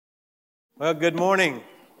Well, good morning.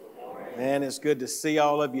 Man, it's good to see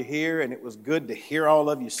all of you here, and it was good to hear all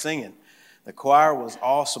of you singing. The choir was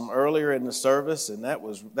awesome earlier in the service, and that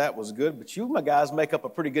was good. But you, my guys, make up a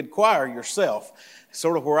pretty good choir yourself.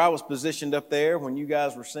 Sort of where I was positioned up there when you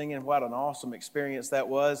guys were singing. What an awesome experience that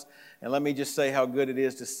was. And let me just say how good it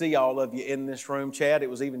is to see all of you in this room. Chad, it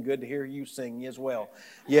was even good to hear you sing as well.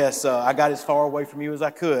 Yes, I got as far away from you as I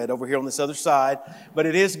could over here on this other side. But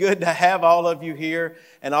it is good to have all of you here.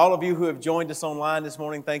 And all of you who have joined us online this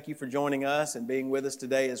morning, thank you for joining us and being with us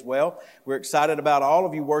today as well. We're excited about all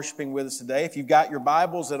of you worshiping with us today. If you've got your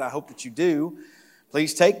Bibles, and I hope that you do,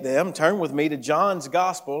 please take them. Turn with me to John's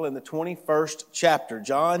Gospel in the 21st chapter.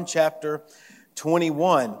 John chapter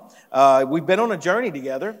 21. We've been on a journey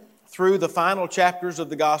together through the final chapters of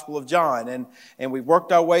the Gospel of John. And we've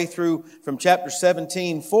worked our way through from chapter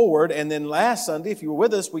 17 forward. And then last Sunday, if you were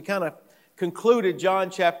with us, we kind of concluded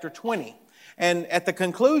John chapter 20. And at the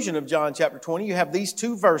conclusion of John chapter 20, you have these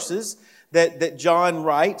two verses that John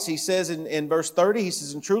writes. He says in verse 30, he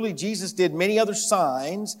says, "And truly Jesus did many other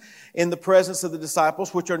signs in the presence of the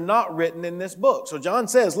disciples, which are not written in this book." So John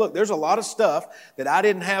says, look, there's a lot of stuff that I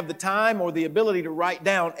didn't have the time or the ability to write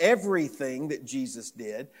down everything that Jesus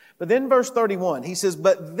did. But then verse 31, he says,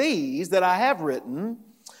 "But these that I have written,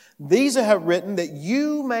 these I have written that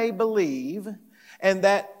you may believe, and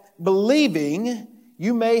that believing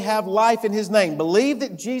you may have life in His name." Believe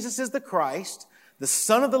that Jesus is the Christ, the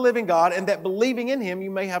Son of the living God, and that believing in Him,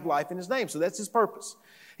 you may have life in His name. So that's His purpose.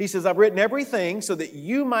 He says, I've written everything so that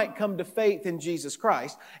you might come to faith in Jesus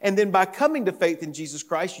Christ. And then by coming to faith in Jesus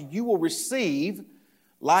Christ, you will receive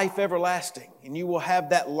life everlasting. And you will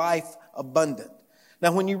have that life abundant.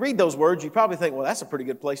 Now, when you read those words, you probably think, well, that's a pretty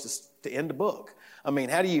good place to end a book. I mean,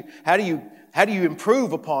 how do you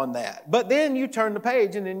improve upon that? But then you turn the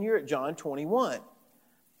page and then you're at John 21.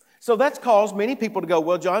 So that's caused many people to go,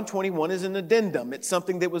 well, John 21 is an addendum. It's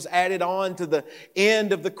something that was added on to the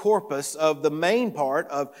end of the corpus of the main part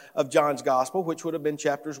of John's gospel, which would have been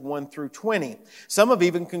chapters 1 through 20. Some have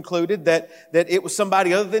even concluded that it was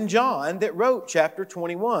somebody other than John that wrote chapter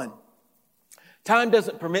 21. Time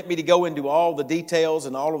doesn't permit me to go into all the details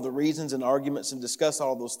and all of the reasons and arguments and discuss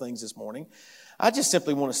all those things this morning. I just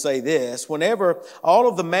simply want to say this. Whenever all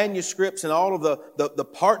of the manuscripts and all of the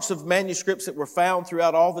parts of manuscripts that were found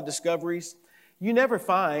throughout all the discoveries, you never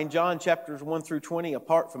find John chapters 1 through 20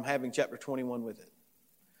 apart from having chapter 21 with it.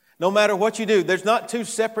 No matter what you do, there's not two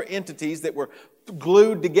separate entities that were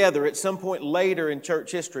glued together at some point later in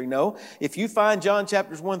church history. No, if you find John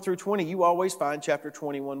chapters 1 through 20, you always find chapter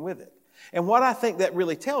 21 with it. And what I think that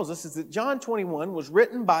really tells us is that John 21 was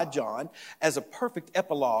written by John as a perfect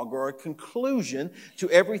epilogue or a conclusion to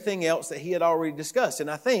everything else that he had already discussed.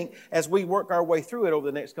 And I think as we work our way through it over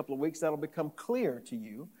the next couple of weeks, that'll become clear to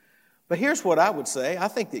you. But here's what I would say. I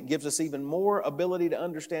think it gives us even more ability to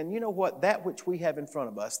understand, you know what, that which we have in front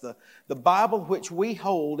of us, the Bible which we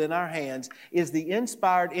hold in our hands is the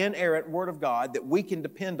inspired, inerrant Word of God that we can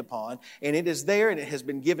depend upon. And it is there and it has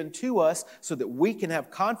been given to us so that we can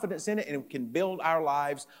have confidence in it and can build our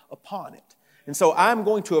lives upon it. And so I'm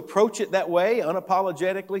going to approach it that way,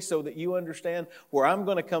 unapologetically, so that you understand where I'm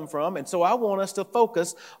going to come from. And so I want us to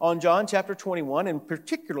focus on John chapter 21, and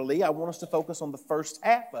particularly I want us to focus on the first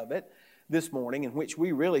half of it this morning, in which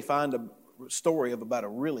we really find a story of about a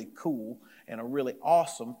really cool and a really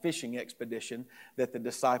awesome fishing expedition that the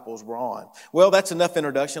disciples were on. Well, that's enough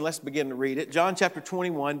introduction. Let's begin to read it. John chapter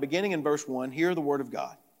 21, beginning in verse 1, hear the word of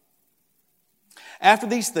God. After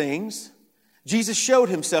these things, Jesus showed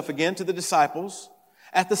Himself again to the disciples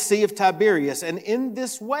at the Sea of Tiberias, and in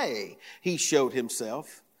this way He showed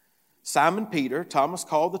Himself. Simon Peter, Thomas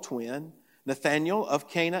called the twin, Nathanael of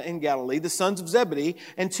Cana in Galilee, the sons of Zebedee,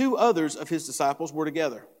 and two others of His disciples were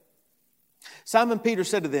together. Simon Peter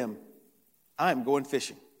said to them, "I am going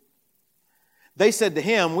fishing." They said to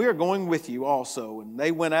Him, "We are going with you also." And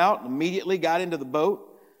they went out and immediately got into the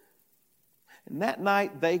boat. And that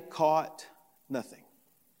night they caught nothing.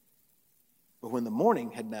 But when the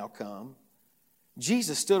morning had now come,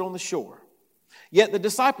 Jesus stood on the shore. Yet the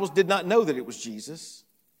disciples did not know that it was Jesus.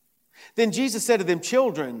 Then Jesus said to them,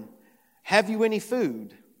 "Children, have you any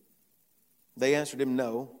food?" They answered Him,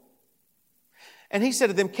 "No." And He said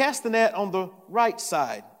to them, "Cast the net on the right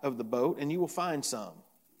side of the boat, and you will find some."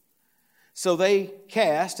 So they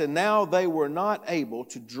cast, and now they were not able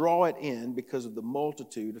to draw it in because of the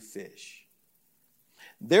multitude of fish.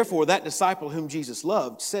 Therefore that disciple whom Jesus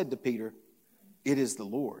loved said to Peter, "It is the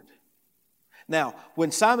Lord." Now,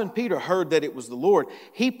 when Simon Peter heard that it was the Lord,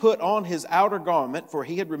 he put on his outer garment, for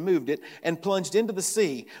he had removed it, and plunged into the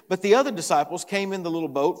sea. But the other disciples came in the little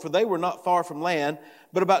boat, for they were not far from land,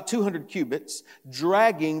 but about 200 cubits,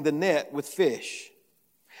 dragging the net with fish.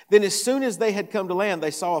 Then as soon as they had come to land,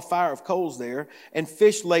 they saw a fire of coals there, and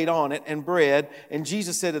fish laid on it, and bread. And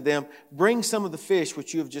Jesus said to them, "Bring some of the fish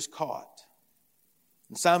which you have just caught."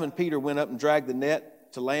 And Simon Peter went up and dragged the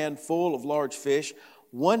net to land full of large fish,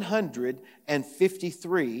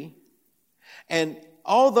 153, and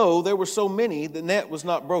although there were so many, the net was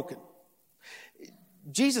not broken.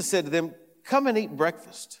 Jesus said to them, "Come and eat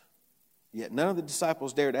breakfast." Yet none of the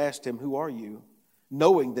disciples dared ask him, "Who are you?"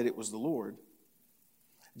 knowing that it was the Lord.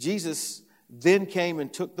 Jesus then came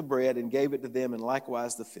and took the bread and gave it to them, and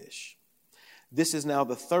likewise the fish. This is now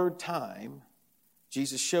the third time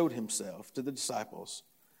Jesus showed himself to the disciples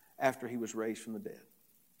after he was raised from the dead.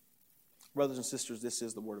 Brothers and sisters, this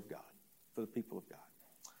is the word of God for the people of God.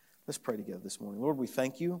 Let's pray together this morning. Lord, we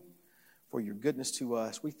thank you for your goodness to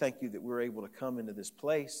us. We thank you that we're able to come into this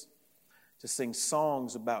place to sing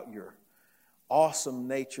songs about your awesome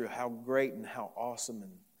nature, how great and how awesome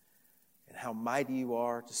and how mighty you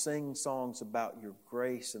are, to sing songs about your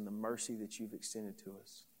grace and the mercy that you've extended to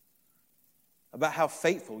us, about how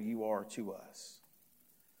faithful you are to us.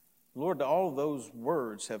 Lord, all of those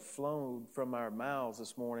words have flown from our mouths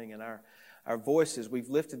this morning, and our voices, we've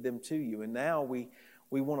lifted them to you. And now we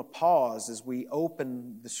want to pause as we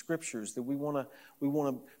open the Scriptures, that we want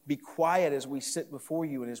to be quiet as we sit before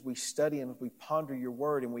you and as we study and as we ponder your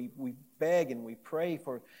word, and we beg and we pray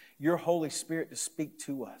for your Holy Spirit to speak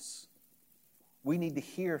to us. We need to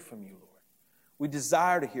hear from you, Lord. We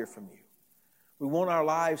desire to hear from you. We want our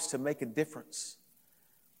lives to make a difference.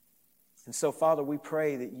 And so, Father, we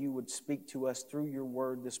pray that you would speak to us through your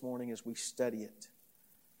word this morning as we study it,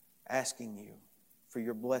 asking you for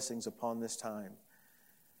your blessings upon this time.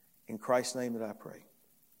 In Christ's name that I pray.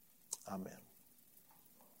 Amen.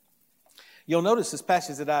 You'll notice this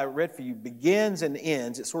passage that I read for you begins and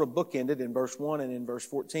ends. It's sort of bookended in verse 1 and in verse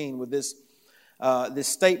 14 with this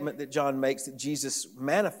statement that John makes that Jesus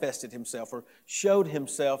manifested himself or showed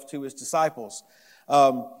himself to his disciples.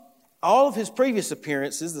 All of his previous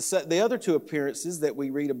appearances, the other two appearances that we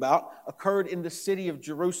read about, occurred in the city of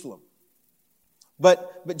Jerusalem.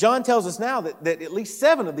 But John tells us now that at least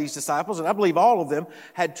 7 of these disciples, and I believe all of them,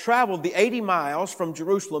 had traveled the 80 miles from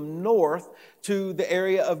Jerusalem north to the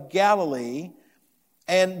area of Galilee,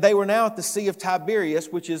 and they were now at the Sea of Tiberias,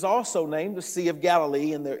 which is also named the Sea of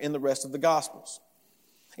Galilee in the rest of the Gospels.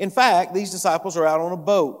 In fact, these disciples are out on a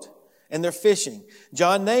boat, and they're fishing.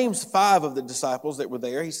 John names 5 of the disciples that were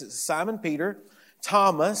there. He says Simon Peter,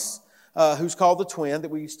 Thomas, who's called the twin that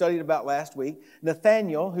we studied about last week,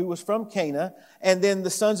 Nathanael, who was from Cana, and then the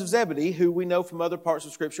sons of Zebedee, who we know from other parts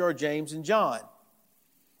of Scripture are James and John.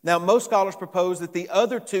 Now, most scholars propose that the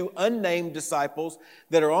other 2 unnamed disciples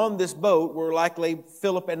that are on this boat were likely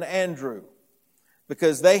Philip and Andrew,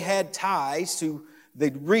 because they had ties to the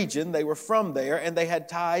region. They were from there, and they had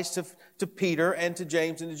ties to Peter and to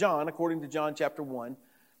James and to John, according to John chapter 1,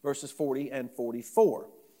 verses 40 and 44.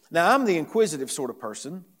 Now, I'm the inquisitive sort of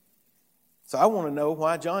person, so I want to know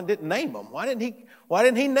why John didn't name them. Why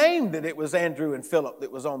didn't he name that it was Andrew and Philip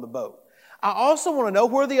that was on the boat? I also want to know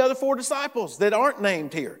where are the other 4 disciples that aren't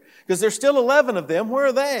named here, because there's still 11 of them. Where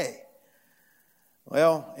are they?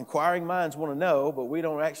 Well, inquiring minds want to know, but we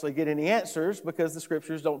don't actually get any answers because the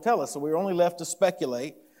Scriptures don't tell us, so we're only left to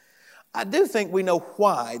speculate. I do think we know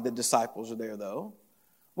why the disciples are there, though.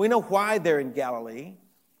 We know why they're in Galilee.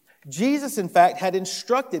 Jesus, in fact, had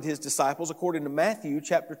instructed his disciples, according to Matthew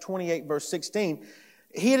chapter 28, verse 16,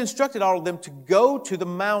 he had instructed all of them to go to the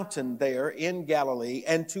mountain there in Galilee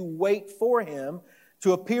and to wait for him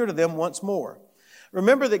to appear to them once more.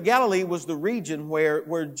 Remember that Galilee was the region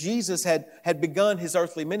where Jesus had begun his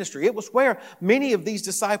earthly ministry. It was where many of these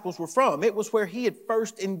disciples were from. It was where he had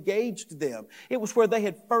first engaged them. It was where they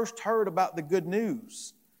had first heard about the good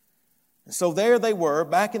news. And so there they were,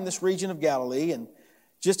 back in this region of Galilee, and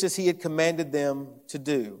just as he had commanded them to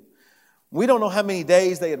do. We don't know how many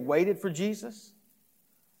days they had waited for Jesus,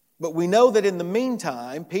 but we know that in the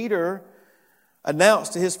meantime, Peter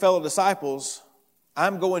announced to his fellow disciples,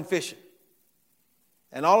 "I'm going fishing."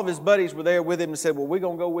 And all of his buddies were there with him and said, "Well, we're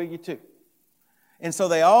going to go with you too." And so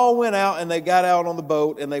they all went out and they got out on the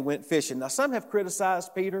boat and they went fishing. Now, some have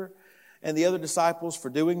criticized Peter and the other disciples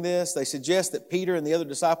for doing this. They suggest that Peter and the other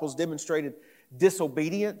disciples demonstrated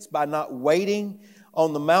disobedience by not waiting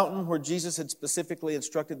on the mountain where Jesus had specifically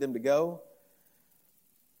instructed them to go.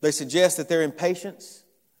 They suggest that their impatience,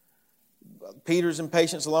 Peter's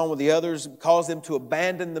impatience along with the others, caused them to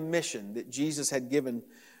abandon the mission that Jesus had given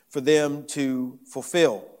for them to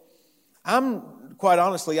fulfill. Quite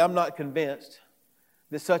honestly, I'm not convinced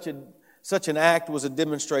that such an act was a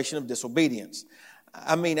demonstration of disobedience.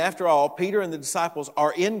 I mean, after all, Peter and the disciples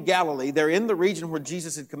are in Galilee. They're in the region where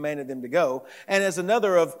Jesus had commanded them to go. And as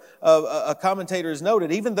another of a commentator has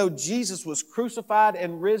noted, even though Jesus was crucified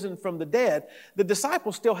and risen from the dead, the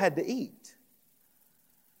disciples still had to eat.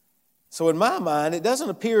 So in my mind, it doesn't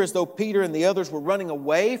appear as though Peter and the others were running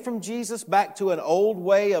away from Jesus back to an old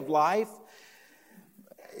way of life.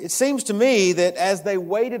 It seems to me that as they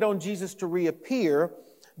waited on Jesus to reappear,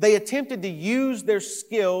 they attempted to use their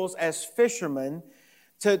skills as fishermen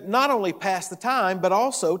to not only pass the time, but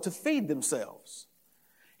also to feed themselves.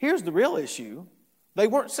 Here's the real issue. They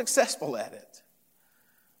weren't successful at it.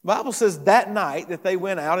 The Bible says that night that they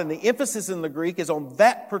went out, and the emphasis in the Greek is on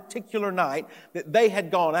that particular night that they had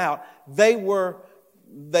gone out,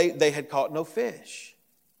 they had caught no fish.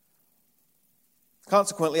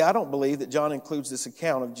 Consequently, I don't believe that John includes this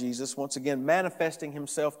account of Jesus, once again manifesting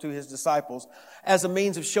himself to his disciples as a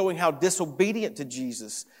means of showing how disobedient to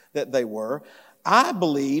Jesus that they were. I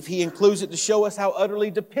believe he includes it to show us how utterly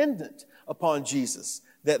dependent upon Jesus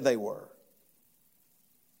that they were.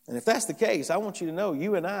 And if that's the case, I want you to know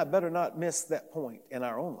you and I better not miss that point in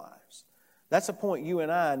our own lives. That's a point you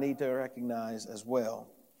and I need to recognize as well.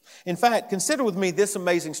 In fact, consider with me this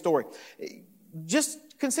amazing story. Just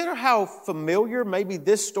consider how familiar maybe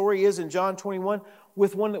this story is in John 21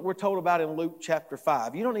 with one that we're told about in Luke chapter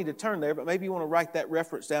 5. You don't need to turn there, but maybe you want to write that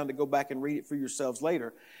reference down to go back and read it for yourselves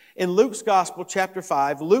later. In Luke's Gospel, chapter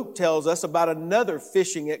 5, Luke tells us about another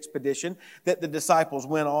fishing expedition that the disciples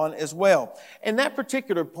went on as well. In that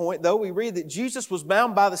particular point, though, we read that Jesus was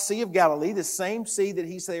bound by the Sea of Galilee, the same sea that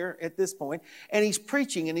he's there at this point, and he's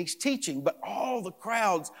preaching and he's teaching, but all the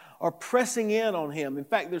crowds are pressing in on him. In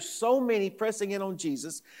fact, there's so many pressing in on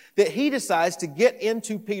Jesus that he decides to get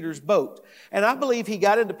into Peter's boat. And I believe he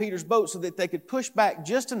got into Peter's boat so that they could push back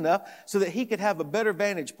just enough so that he could have a better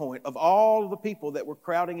vantage point of all of the people that were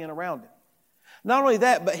crowding in around him. Not only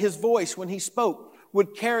that, but his voice when he spoke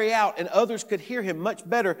would carry out and others could hear him much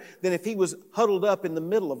better than if he was huddled up in the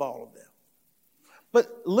middle of all of them.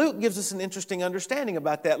 But Luke gives us an interesting understanding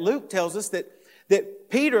about that. Luke tells us that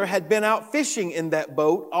Peter had been out fishing in that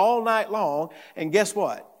boat all night long, and guess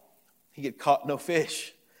what? He had caught no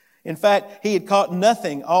fish. In fact, he had caught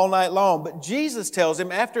nothing all night long. But Jesus tells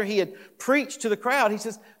him, after he had preached to the crowd, he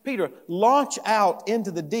says, Peter, launch out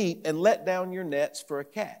into the deep and let down your nets for a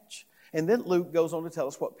catch. And then Luke goes on to tell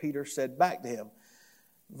us what Peter said back to him.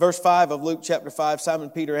 Verse 5 of Luke chapter 5, Simon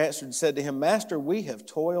Peter answered and said to him, Master, we have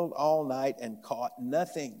toiled all night and caught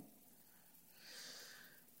nothing.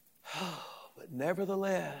 But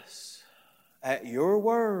nevertheless, at your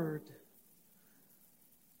word,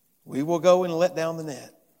 we will go and let down the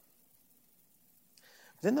net.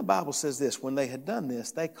 Then the Bible says this, when they had done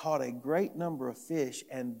this, they caught a great number of fish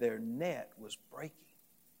and their net was breaking.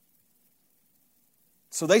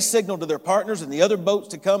 So they signaled to their partners and the other boats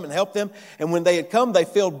to come and help them. And when they had come, they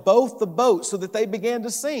filled both the boats so that they began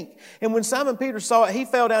to sink. And when Simon Peter saw it, he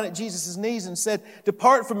fell down at Jesus' knees and said,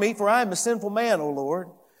 Depart from me, for I am a sinful man, O Lord.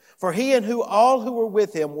 For he and all who were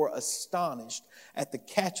with him were astonished at the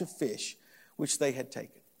catch of fish which they had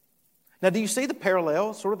taken. Now, do you see the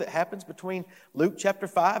parallel sort of that happens between Luke chapter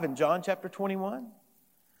 5 and John chapter 21?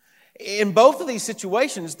 In both of these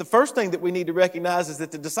situations, the first thing that we need to recognize is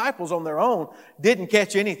that the disciples on their own didn't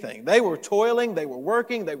catch anything. They were toiling, they were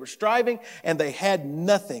working, they were striving, and they had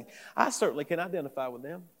nothing. I certainly can identify with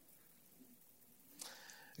them.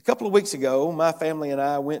 A couple of weeks ago, my family and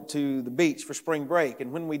I went to the beach for spring break,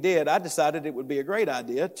 and when we did, I decided it would be a great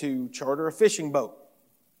idea to charter a fishing boat.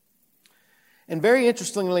 And very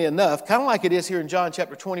interestingly enough, kind of like it is here in John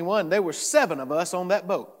chapter 21, there were 7 of us on that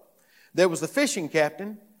boat. There was the fishing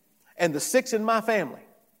captain and the 6 in my family.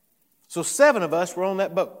 So 7 of us were on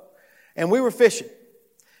that boat. And we were fishing.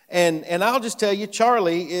 And I'll just tell you,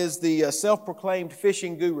 Charlie is the self-proclaimed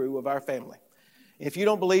fishing guru of our family. If you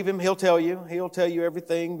don't believe him, he'll tell you. He'll tell you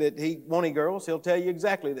everything that Wonty girls, he'll tell you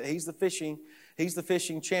exactly that he's the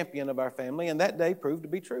fishing champion of our family. And that day proved to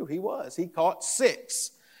be true. He was. He caught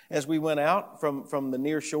 6 as we went out from the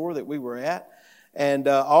near shore that we were at. And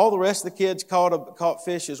all the rest of the kids caught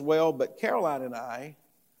fish as well. But Caroline and I,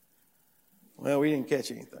 well, we didn't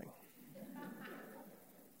catch anything.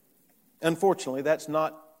 Unfortunately, that's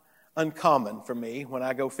not uncommon for me when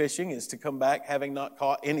I go fishing, is to come back having not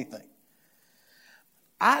caught anything.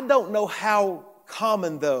 I don't know how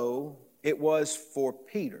common, though, it was for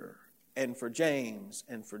Peter and for James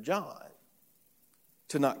and for John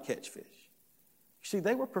to not catch fish. You see,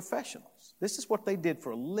 they were professionals. This is what they did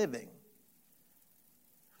for a living.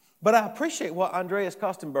 But I appreciate what Andreas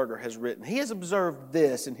Kostenberger has written. He has observed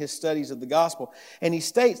this in his studies of the gospel, and he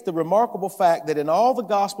states the remarkable fact that in all the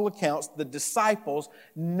gospel accounts, the disciples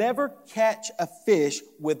never catch a fish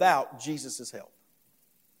without Jesus' help.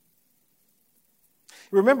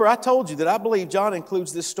 Remember, I told you that I believe John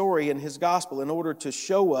includes this story in his gospel in order to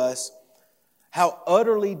show us how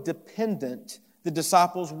utterly dependent the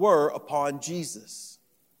disciples were upon Jesus.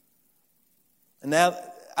 And now,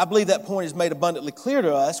 I believe that point is made abundantly clear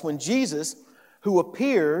to us when Jesus, who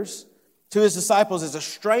appears to his disciples as a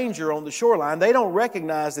stranger on the shoreline, they don't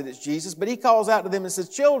recognize that it's Jesus, but he calls out to them and says,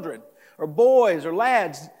 children, or boys, or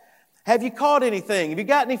lads, have you caught anything? Have you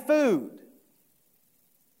got any food?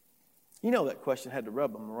 You know that question had to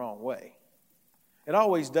rub them the wrong way. It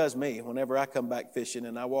always does me whenever I come back fishing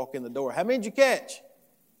and I walk in the door. How many did you catch?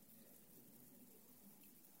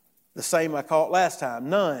 The same I caught last time,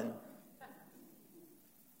 none.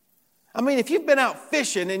 I mean, if you've been out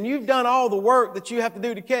fishing and you've done all the work that you have to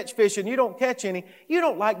do to catch fish and you don't catch any, you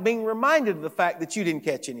don't like being reminded of the fact that you didn't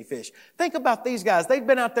catch any fish. Think about these guys. They've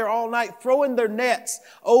been out there all night throwing their nets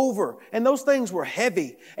over, and those things were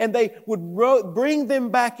heavy, and they would bring them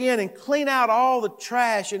back in and clean out all the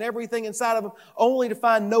trash and everything inside of them only to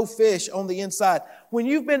find no fish on the inside. When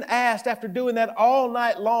you've been asked after doing that all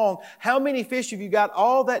night long, how many fish have you got?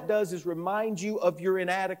 All that does is remind you of your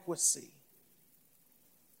inadequacy.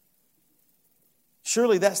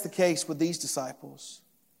 Surely that's the case with these disciples.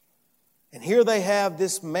 And here they have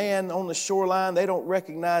this man on the shoreline they don't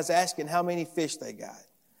recognize asking how many fish they got.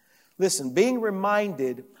 Listen, being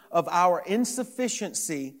reminded of our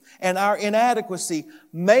insufficiency and our inadequacy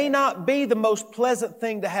may not be the most pleasant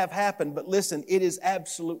thing to have happen, but listen, it is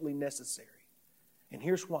absolutely necessary. And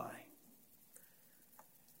here's why.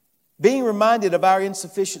 Being reminded of our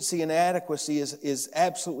insufficiency and inadequacy is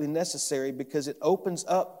absolutely necessary because it opens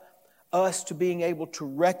up us to being able to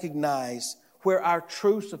recognize where our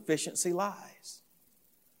true sufficiency lies.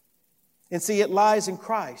 And see, it lies in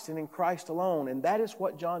Christ and in Christ alone. And that is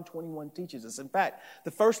what John 21 teaches us. In fact,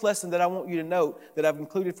 the first lesson that I want you to note that I've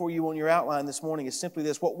included for you on your outline this morning is simply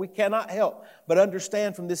this. What we cannot help but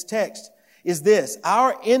understand from this text is this.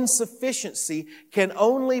 Our insufficiency can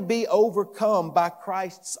only be overcome by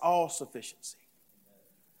Christ's all-sufficiency.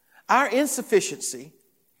 Our insufficiency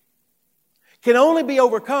can only be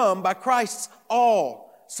overcome by Christ's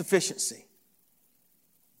all-sufficiency.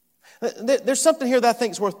 There's something here that I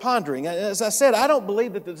think is worth pondering. As I said, I don't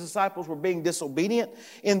believe that the disciples were being disobedient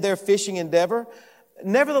in their fishing endeavor.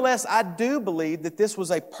 Nevertheless, I do believe that this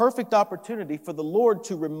was a perfect opportunity for the Lord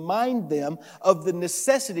to remind them of the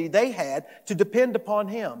necessity they had to depend upon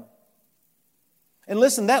Him. And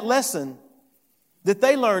listen, that lesson that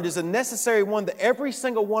they learned is a necessary one that every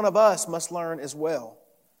single one of us must learn as well.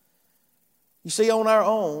 You see, on our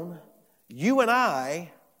own, you and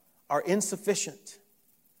I are insufficient.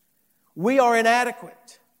 We are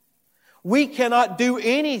inadequate. We cannot do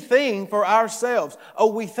anything for ourselves.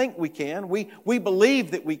 Oh, we think we can. We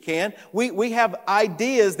believe that we can. We have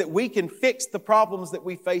ideas that we can fix the problems that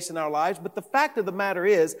we face in our lives. But the fact of the matter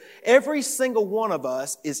is, every single one of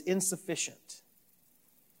us is insufficient.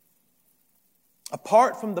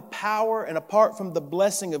 Apart from the power and apart from the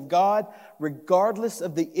blessing of God, regardless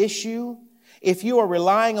of the issue, if you are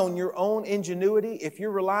relying on your own ingenuity, if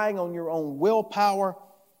you're relying on your own willpower,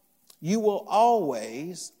 you will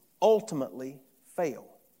always ultimately fail.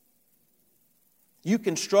 You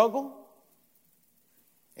can struggle,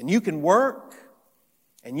 and you can work,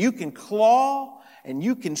 and you can claw, and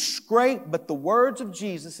you can scrape, but the words of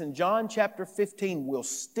Jesus in John chapter 15 will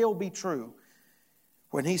still be true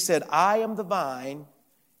when He said, I am the vine,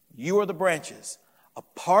 you are the branches.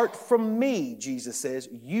 Apart from me, Jesus says,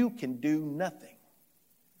 you can do nothing.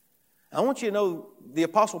 I want you to know the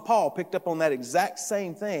Apostle Paul picked up on that exact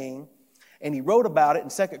same thing, and he wrote about it in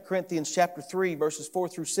 2 Corinthians chapter 3, verses 4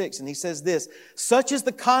 through 6. And he says this, such is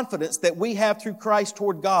the confidence that we have through Christ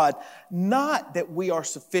toward God, not that we are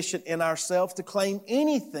sufficient in ourselves to claim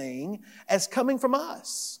anything as coming from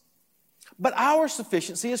us, but our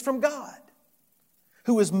sufficiency is from God,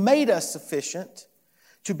 who has made us sufficient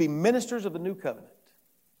to be ministers of the new covenant.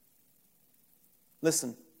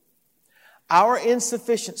 Listen, our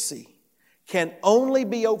insufficiency can only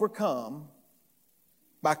be overcome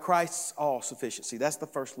by Christ's all-sufficiency. That's the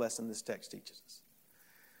first lesson this text teaches us.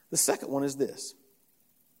 The second one is this.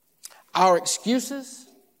 Our excuses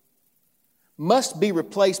must be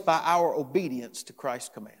replaced by our obedience to Christ's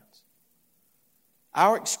commands.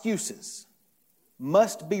 Our excuses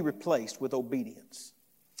must be replaced with obedience.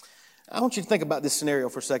 I want you to think about this scenario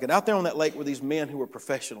for a second. Out there on that lake were these men who were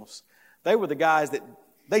professionals. They were the guys that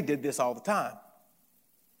they did this all the time.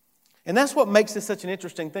 And that's what makes this such an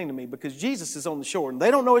interesting thing to me, because Jesus is on the shore, and they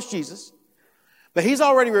don't know it's Jesus, but He's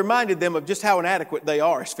already reminded them of just how inadequate they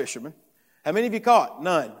are as fishermen. How many of you caught?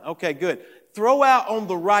 None. Okay, good. Throw out on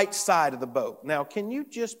the right side of the boat. Now, can you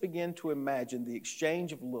just begin to imagine the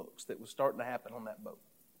exchange of looks that was starting to happen on that boat?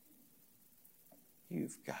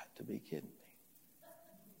 You've got to be kidding me.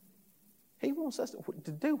 He wants us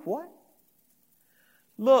to do what?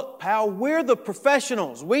 Look, pal, we're the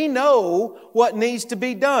professionals. We know what needs to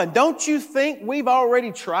be done. Don't you think we've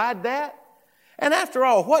already tried that? And after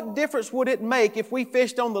all, what difference would it make if we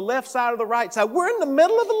fished on the left side or the right side? We're in the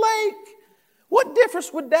middle of the lake. What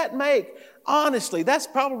difference would that make? Honestly, that's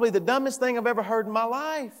probably the dumbest thing I've ever heard in my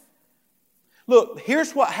life. Look,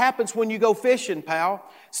 here's what happens when you go fishing, pal.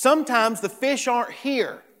 Sometimes the fish aren't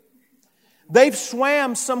here. They've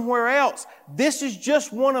swam somewhere else. This is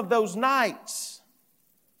just one of those nights.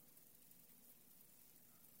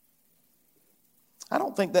 I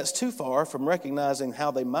don't think that's too far from recognizing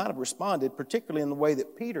how they might have responded, particularly in the way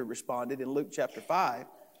that Peter responded in Luke chapter 5.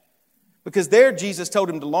 Because there Jesus told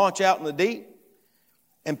him to launch out in the deep.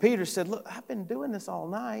 And Peter said, look, I've been doing this all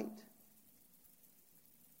night.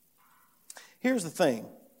 Here's the thing.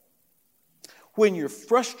 When you're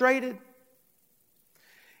frustrated,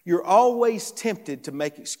 you're always tempted to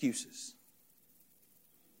make excuses.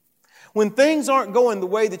 When things aren't going the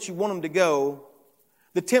way that you want them to go,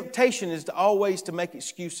 the temptation is to always to make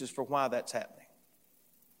excuses for why that's happening.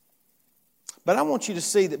 But I want you to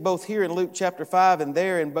see that both here in Luke chapter 5 and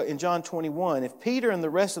there in John 21, if Peter and the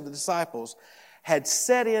rest of the disciples had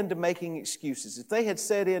set into making excuses, if they had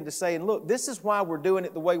set into saying, look, this is why we're doing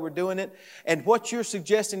it the way we're doing it, and what you're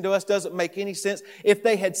suggesting to us doesn't make any sense, if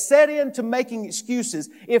they had set into making excuses,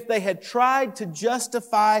 if they had tried to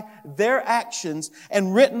justify their actions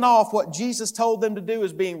and written off what Jesus told them to do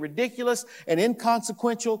as being ridiculous and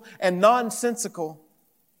inconsequential and nonsensical,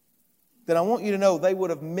 then I want you to know they would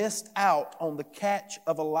have missed out on the catch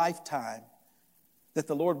of a lifetime that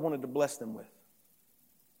the Lord wanted to bless them with.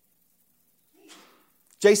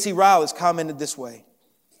 J.C. Ryle has commented this way.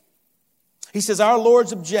 He says, our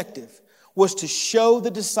Lord's objective was to show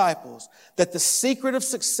the disciples that the secret of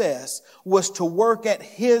success was to work at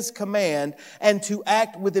His command and to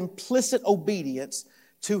act with implicit obedience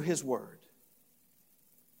to His word.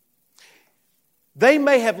 They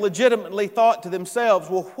may have legitimately thought to themselves,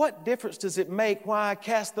 well, what difference does it make why I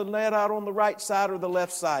cast the net out on the right side or the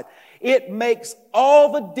left side? It makes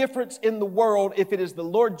all the difference in the world if it is the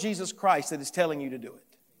Lord Jesus Christ that is telling you to do it.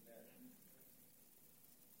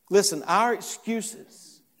 Listen, our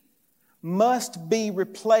excuses must be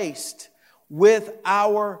replaced with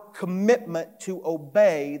our commitment to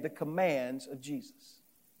obey the commands of Jesus.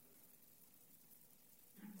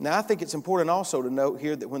 Now, I think it's important also to note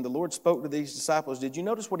here that when the Lord spoke to these disciples, did you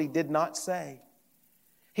notice what He did not say?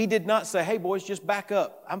 He did not say, hey, boys, just back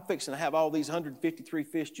up. I'm fixing to have all these 153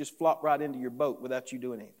 fish just flop right into your boat without you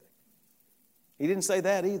doing anything. He didn't say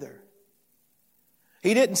that either.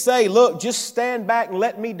 He didn't say, look, just stand back and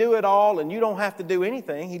let me do it all and you don't have to do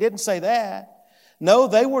anything. He didn't say that. No,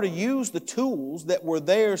 they were to use the tools that were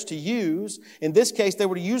theirs to use. In this case, they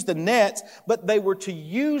were to use the nets, but they were to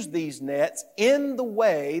use these nets in the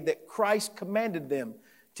way that Christ commanded them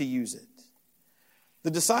to use it. The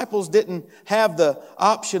disciples didn't have the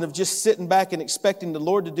option of just sitting back and expecting the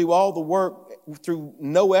Lord to do all the work through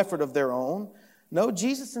no effort of their own. No,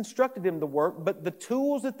 Jesus instructed them to work, but the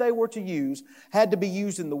tools that they were to use had to be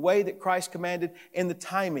used in the way that Christ commanded, in the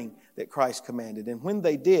timing that Christ commanded. And when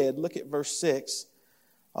they did, look at verse 6,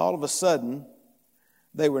 all of a sudden,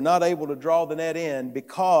 they were not able to draw the net in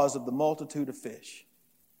because of the multitude of fish.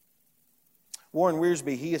 Warren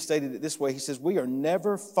Wiersbe, he has stated it this way. He says, we are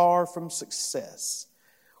never far from success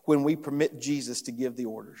when we permit Jesus to give the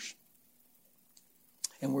orders.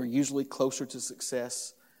 And we're usually closer to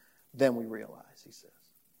success than we realize, he says.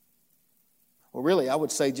 Well, really, I would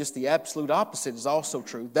say just the absolute opposite is also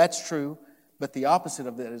true. That's true, but the opposite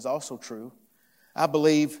of that is also true. I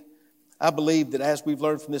believe that as we've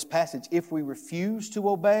learned from this passage, if we refuse to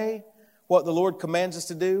obey what the Lord commands us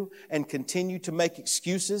to do and continue to make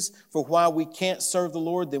excuses for why we can't serve the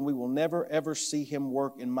Lord, then we will never, ever see Him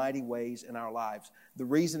work in mighty ways in our lives. The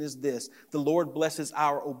reason is this: the Lord blesses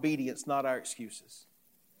our obedience, not our excuses.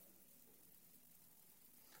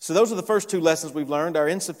 So those are the first two lessons we've learned. Our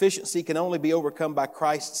insufficiency can only be overcome by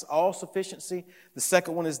Christ's all-sufficiency. The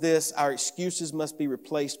second one is this: our excuses must be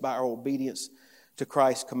replaced by our obedience to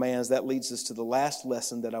Christ's commands. That leads us to the last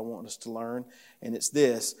lesson that I want us to learn, and it's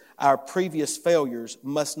this: our previous failures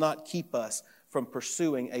must not keep us from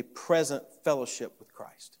pursuing a present fellowship with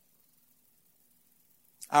Christ.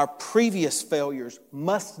 Our previous failures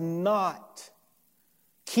must not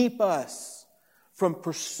keep us from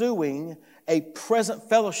pursuing a present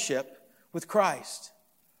fellowship with Christ?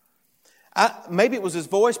 Maybe it was his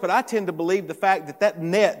voice, but I tend to believe the fact that that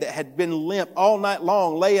net that had been limp all night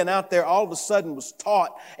long, laying out there, all of a sudden was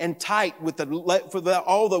taut and tight with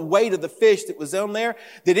all the weight of the fish that was on there,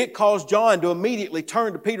 that it caused John to immediately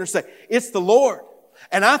turn to Peter and say, "It's the Lord."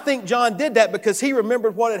 And I think John did that because he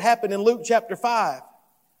remembered what had happened in Luke chapter 5.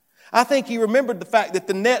 I think he remembered the fact that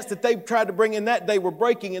the nets that they tried to bring in that day were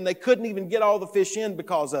breaking and they couldn't even get all the fish in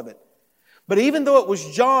because of it. But even though it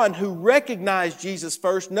was John who recognized Jesus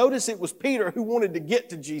first, notice it was Peter who wanted to get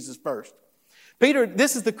to Jesus first. Peter,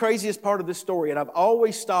 this is the craziest part of this story, and I've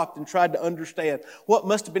always stopped and tried to understand what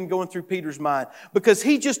must have been going through Peter's mind, because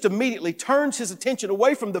he just immediately turns his attention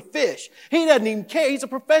away from the fish. He doesn't even care. He's a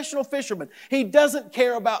professional fisherman. He doesn't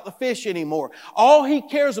care about the fish anymore. All he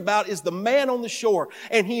cares about is the man on the shore,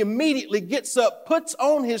 and he immediately gets up, puts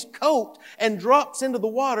on his coat, and drops into the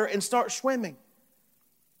water and starts swimming.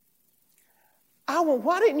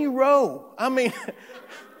 Why didn't you row? I mean...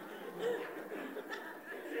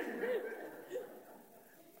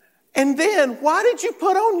 And then, why did you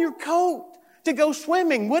put on your coat to go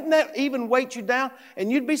swimming? Wouldn't that even weight you down? And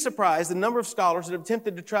you'd be surprised the number of scholars that have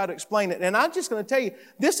attempted to try to explain it. And I'm just going to tell you,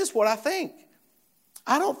 this is what I think.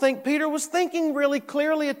 I don't think Peter was thinking really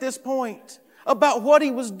clearly at this point about what he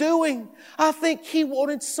was doing. I think he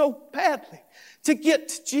wanted so badly to get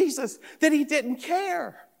to Jesus that he didn't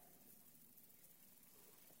care.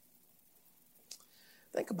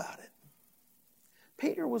 Think about it.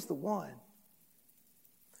 Peter was the one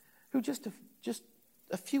who just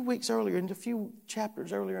a few weeks earlier, and a few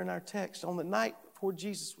chapters earlier in our text, on the night before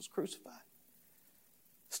Jesus was crucified,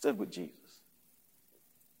 stood with Jesus.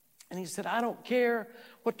 And he said, "I don't care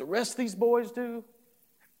what the rest of these boys do.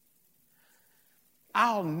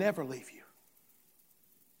 I'll never leave you.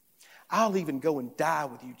 I'll even go and die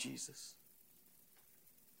with you, Jesus."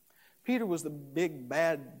 Peter was the big,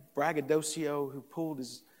 bad braggadocio who pulled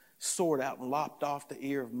his sword out and lopped off the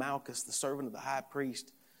ear of Malchus, the servant of the high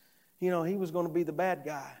priest. You know, he was going to be the bad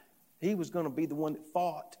guy. He was going to be the one that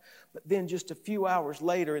fought. But then just a few hours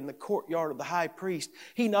later in the courtyard of the high priest,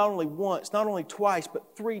 he not only once, not only twice,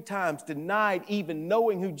 but 3 times denied even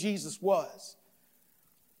knowing who Jesus was.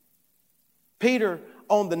 Peter,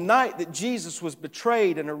 on the night that Jesus was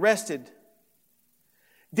betrayed and arrested,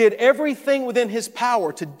 did everything within his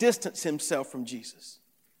power to distance himself from Jesus.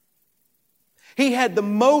 He had the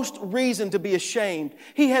most reason to be ashamed.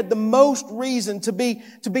 He had the most reason to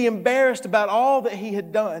be embarrassed about all that he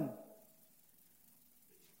had done.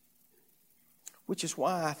 Which is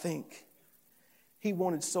why I think he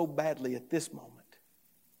wanted so badly at this moment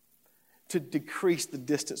to decrease the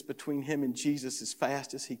distance between him and Jesus as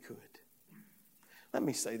fast as he could. Let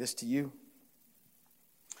me say this to you.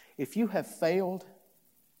 If you have failed,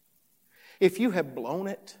 if you have blown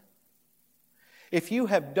it, if you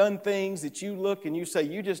have done things that you look and you say,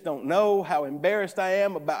 "You just don't know how embarrassed I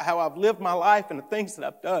am about how I've lived my life and the things that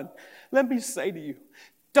I've done," let me say to you,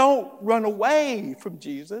 don't run away from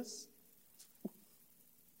Jesus.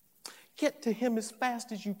 Get to him as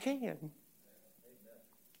fast as you can.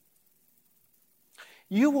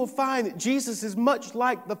 You will find that Jesus is much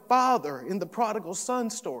like the father in the prodigal son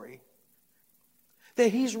story. That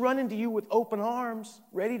he's running to you with open arms,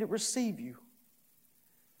 ready to receive you.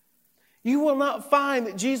 You will not find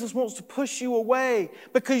that Jesus wants to push you away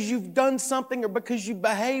because you've done something or because you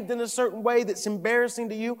behaved in a certain way that's embarrassing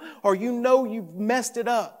to you or you know you've messed it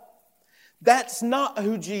up. That's not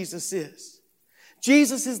who Jesus is.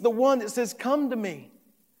 Jesus is the one that says, "Come to me.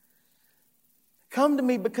 Come to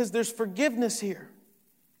me because there's forgiveness here."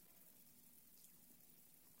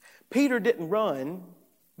 Peter didn't run,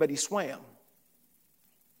 but he swam.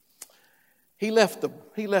 He left the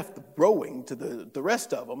rowing to the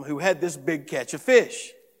rest of them who had this big catch of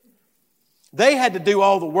fish. They had to do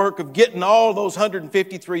all the work of getting all those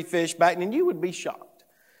 153 fish back, and you would be shocked.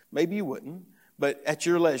 Maybe you wouldn't, but at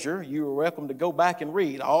your leisure, you are welcome to go back and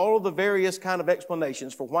read all of the various kind of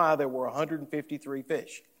explanations for why there were 153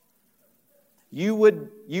 fish. You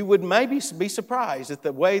would maybe be surprised at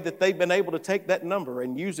the way that they've been able to take that number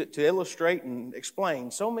and use it to illustrate and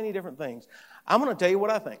explain so many different things. I'm going to tell you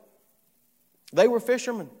what I think. They were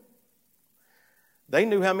fishermen. They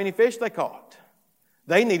knew how many fish they caught.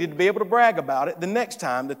 They needed to be able to brag about it the next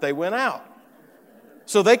time that they went out.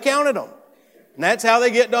 So they counted them. And that's how they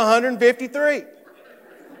get to 153.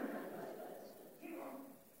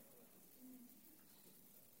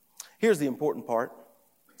 Here's the important part,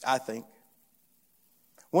 I think.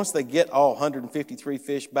 Once they get all 153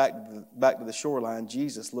 fish back to the shoreline,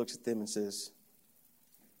 Jesus looks at them and says,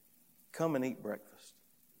 "Come and eat breakfast."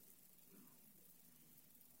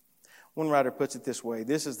 One writer puts it this way: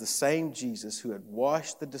 this is the same Jesus who had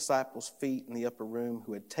washed the disciples' feet in the upper room,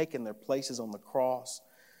 who had taken their places on the cross,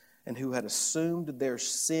 and who had assumed their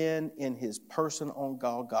sin in his person on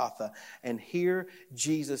Golgotha. And here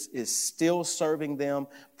Jesus is still serving them,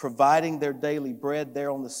 providing their daily bread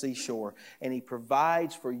there on the seashore. And he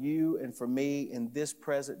provides for you and for me in this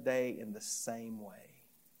present day in the same way.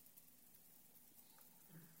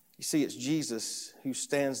 You see, it's Jesus who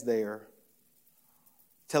stands there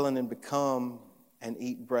telling them to come and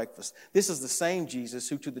eat breakfast. This is the same Jesus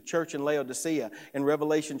who to the church in Laodicea in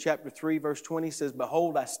Revelation chapter 3 verse 20 says,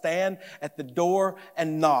 "Behold, I stand at the door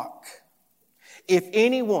and knock. If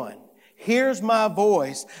anyone hears my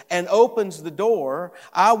voice and opens the door,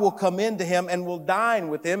 I will come into him and will dine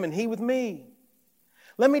with him and he with me."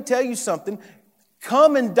 Let me tell you something.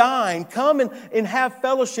 Come and dine, come and have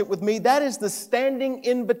fellowship with me. That is the standing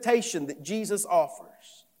invitation that Jesus offers.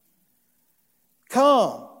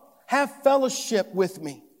 Come. Have fellowship with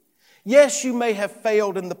me. Yes, you may have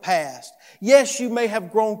failed in the past. Yes, you may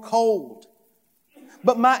have grown cold.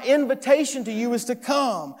 But my invitation to you is to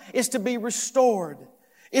come, is to be restored,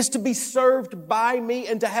 is to be served by me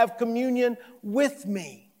and to have communion with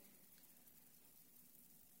me.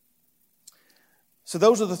 So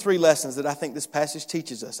those are the three lessons that I think this passage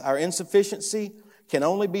teaches us. Our insufficiency can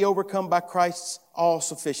only be overcome by Christ's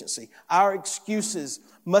all-sufficiency. Our excuses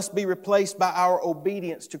must be replaced by our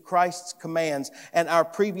obedience to Christ's commands, and our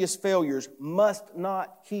previous failures must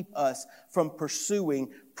not keep us from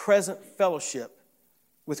pursuing present fellowship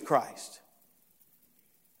with Christ.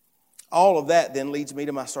 All of that then leads me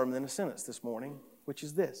to my sermon in a sentence this morning, which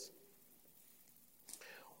is this: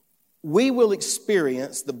 we will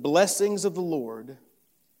experience the blessings of the Lord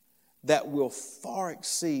that will far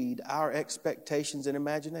exceed our expectations and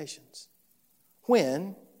imaginations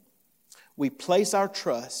when we place our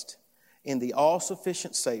trust in the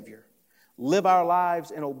all-sufficient Savior, live our lives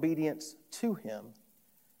in obedience to Him,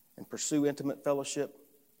 and pursue intimate fellowship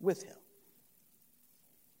with Him.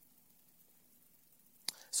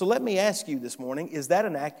 So let me ask you this morning, is that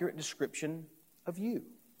an accurate description of you?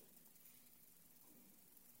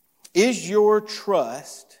 Is your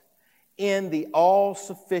trust in the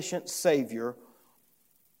all-sufficient Savior,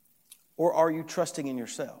 or are you trusting in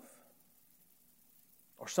yourself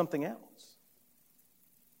or something else?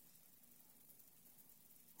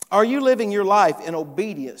 Are you living your life in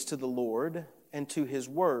obedience to the Lord and to His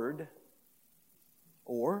Word,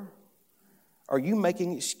 or are you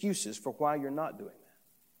making excuses for why you're not doing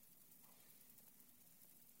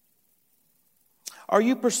that? Are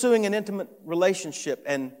you pursuing an intimate relationship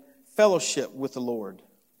and fellowship with the Lord?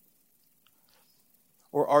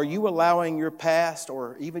 Or are you allowing your past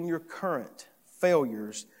or even your current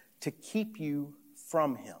failures to keep you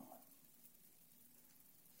from Him?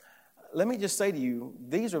 Let me just say to you,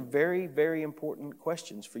 these are very, very important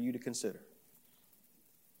questions for you to consider.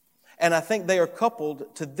 And I think they are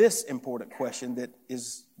coupled to this important question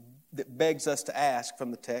that begs us to ask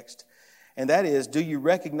from the text, and that is, do you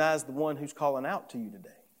recognize the one who's calling out to you today?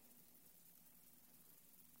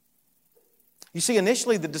 You see,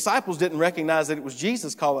 initially the disciples didn't recognize that it was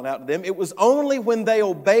Jesus calling out to them. It was only when they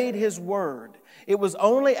obeyed His word. It was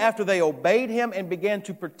only after they obeyed Him and began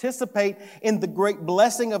to participate in the great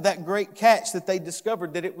blessing of that great catch that they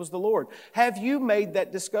discovered that it was the Lord. Have you made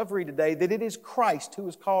that discovery today that it is Christ who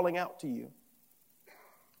is calling out to you?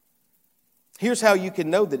 Here's how you can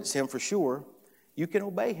know that it's Him for sure. You can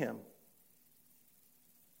obey Him.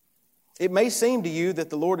 It may seem to you that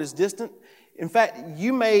the Lord is distant. In fact,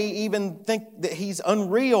 you may even think that He's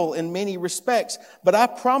unreal in many respects, but I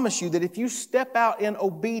promise you that if you step out in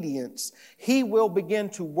obedience, He will begin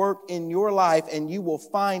to work in your life and you will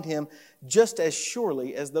find Him just as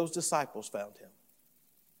surely as those disciples found Him.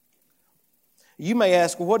 You may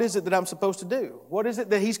ask, well, what is it that I'm supposed to do? What is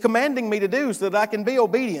it that He's commanding me to do so that I can be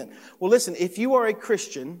obedient? Well, listen, if you are a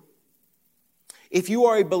Christian, if you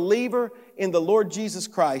are a believer in the Lord Jesus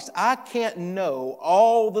Christ, I can't know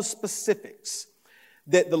all the specifics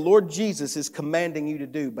that the Lord Jesus is commanding you to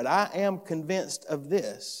do, but I am convinced of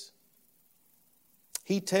this.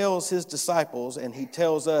 He tells His disciples, and He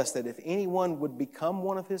tells us, that if anyone would become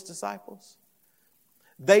one of His disciples,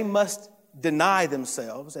 they must deny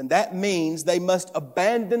themselves, and that means they must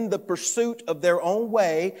abandon the pursuit of their own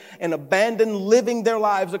way and abandon living their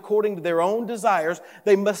lives according to their own desires.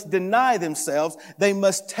 They must deny themselves. They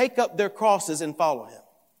must take up their crosses and follow Him.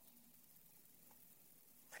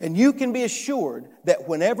 And you can be assured that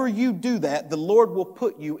whenever you do that, the Lord will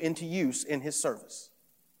put you into use in His service.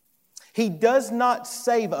 He does not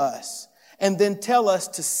save us and then tell us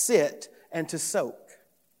to sit and to soak.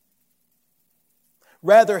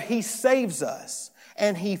 Rather, He saves us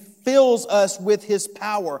and He fills us with His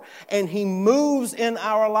power, and He moves in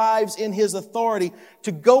our lives in His authority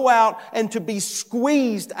to go out and to be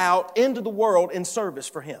squeezed out into the world in service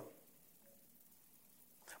for Him.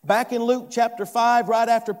 Back in Luke chapter 5, right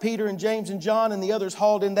after Peter and James and John and the others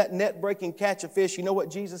hauled in that net-breaking catch of fish, you know what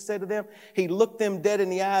Jesus said to them? He looked them dead in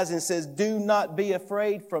the eyes and says, "Do not be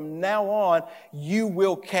afraid. From now on, you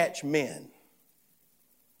will catch men."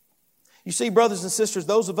 You see, brothers and sisters,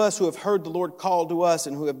 those of us who have heard the Lord call to us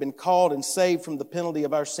and who have been called and saved from the penalty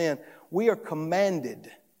of our sin, we are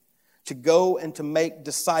commanded to go and to make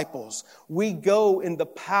disciples. We go in the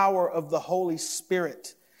power of the Holy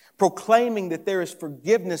Spirit, proclaiming that there is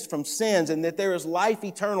forgiveness from sins and that there is life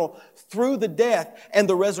eternal through the death and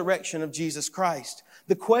the resurrection of Jesus Christ.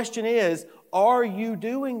 The question is, are you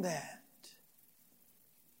doing that?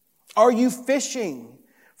 Are you fishing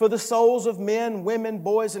for the souls of men, women,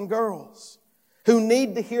 boys, and girls who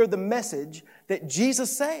need to hear the message that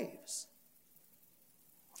Jesus saves?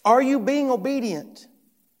 Are you being obedient?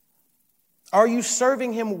 Are you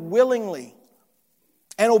serving Him willingly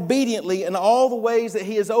and obediently in all the ways that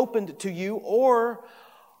He has opened to you, or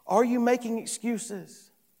are you making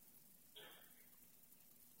excuses?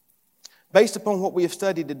 Based upon what we have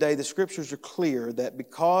studied today, the Scriptures are clear that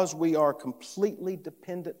because we are completely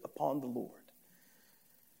dependent upon the Lord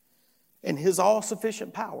and His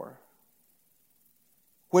all-sufficient power,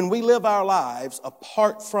 when we live our lives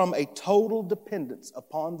apart from a total dependence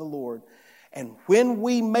upon the Lord, and when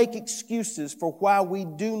we make excuses for why we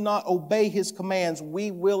do not obey His commands,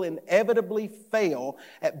 we will inevitably fail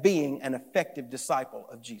at being an effective disciple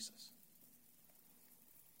of Jesus.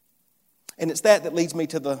 And it's that leads me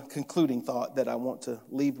to the concluding thought that I want to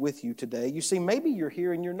leave with you today. You see, maybe you're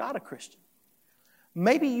here and you're not a Christian.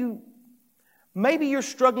 Maybe you're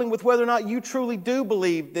struggling with whether or not you truly do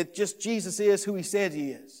believe that just Jesus is who He said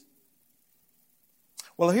He is.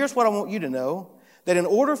 Well, here's what I want you to know. That in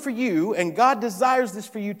order for you, and God desires this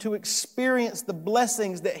for you, to experience the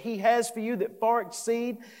blessings that He has for you that far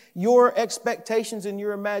exceed your expectations and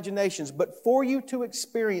your imaginations. But for you to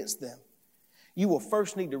experience them, you will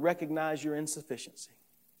first need to recognize your insufficiency.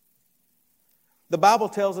 The Bible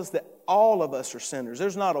tells us that all of us are sinners.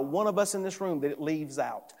 There's not a one of us in this room that it leaves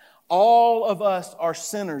out. All of us are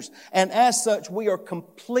sinners, and as such, we are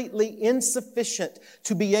completely insufficient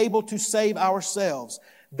to be able to save ourselves.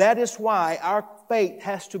 That is why our faith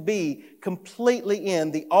has to be completely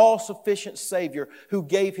in the all-sufficient Savior who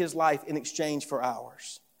gave His life in exchange for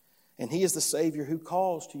ours. And He is the Savior who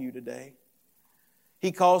calls to you today.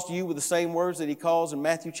 He calls to you with the same words that He calls in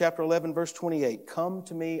Matthew chapter 11, verse 28. "Come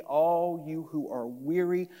to me, all you who are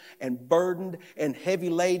weary and burdened and heavy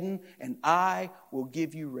laden, and I will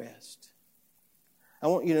give you rest." I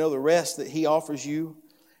want you to know the rest that He offers you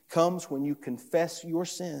comes when you confess your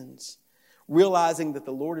sins, realizing that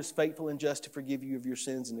the Lord is faithful and just to forgive you of your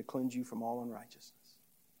sins and to cleanse you from all unrighteousness.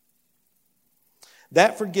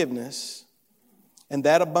 That forgiveness and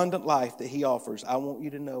that abundant life that He offers, I want you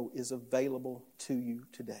to know, is available to you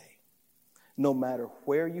today. No matter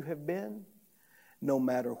where you have been, no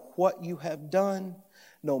matter what you have done,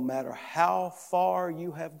 no matter how far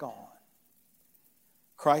you have gone,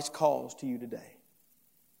 Christ calls to you today.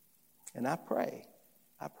 And I pray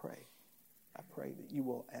that you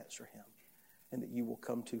will answer Him and that you will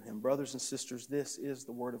come to Him. Brothers and sisters, this is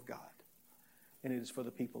the Word of God, and it is for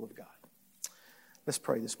the people of God. Let's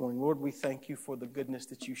pray this morning. Lord, we thank You for the goodness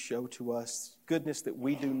that You show to us, goodness that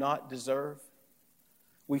we do not deserve.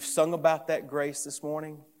 We've sung about that grace this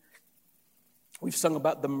morning. We've sung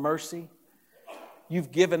about the mercy.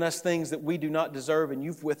 You've given us things that we do not deserve, and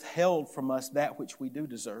You've withheld from us that which we do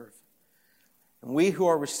deserve. And we who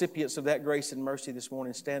are recipients of that grace and mercy this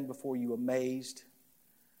morning stand before You amazed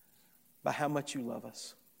by how much You love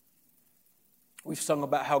us. We've sung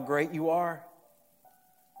about how great You are.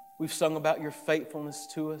 We've sung about Your faithfulness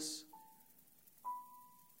to us.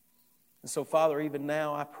 And so, Father, even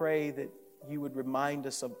now I pray that You would remind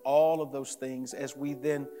us of all of those things as we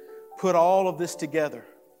then put all of this together.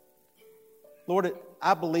 Lord,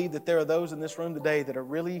 I believe that there are those in this room today that are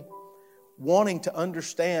really wanting to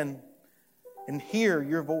understand and hear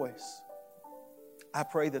Your voice. I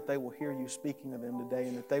pray that they will hear You speaking to them today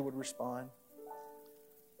and that they would respond.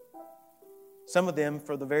 Some of them,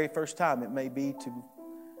 for the very first time, it may be to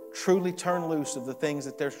truly turn loose of the things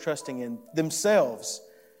that they're trusting in themselves,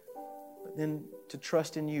 but then to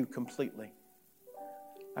trust in You completely.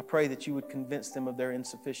 I pray that You would convince them of their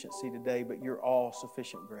insufficiency today, but Your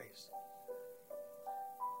all-sufficient grace.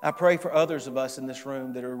 I pray for others of us in this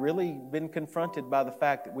room that are really been confronted by the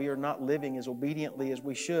fact that we are not living as obediently as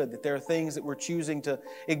we should, that there are things that we're choosing to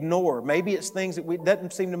ignore. Maybe it's things that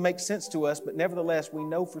doesn't seem to make sense to us, but nevertheless we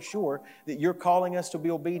know for sure that you're calling us to be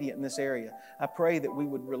obedient in this area. I pray that we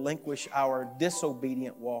would relinquish our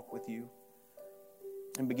disobedient walk with you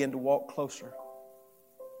and begin to walk closer.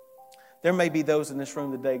 There may be those in this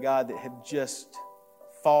room today, God, that have just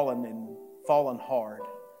fallen hard.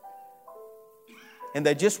 And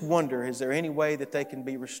they just wonder, is there any way that they can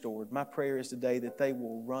be restored? My prayer is today that they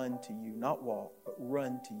will run to you, not walk, but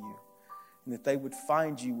run to you. And that they would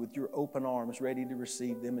find you with your open arms ready to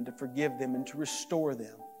receive them and to forgive them and to restore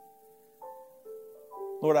them.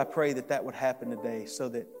 Lord, I pray that that would happen today so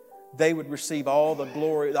that they would receive all the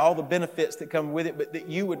glory, all the benefits that come with it, but that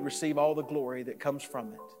you would receive all the glory that comes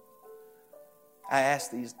from it. I ask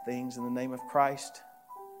these things in the name of Christ,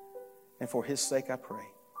 and for His sake I pray.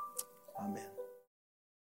 Amen.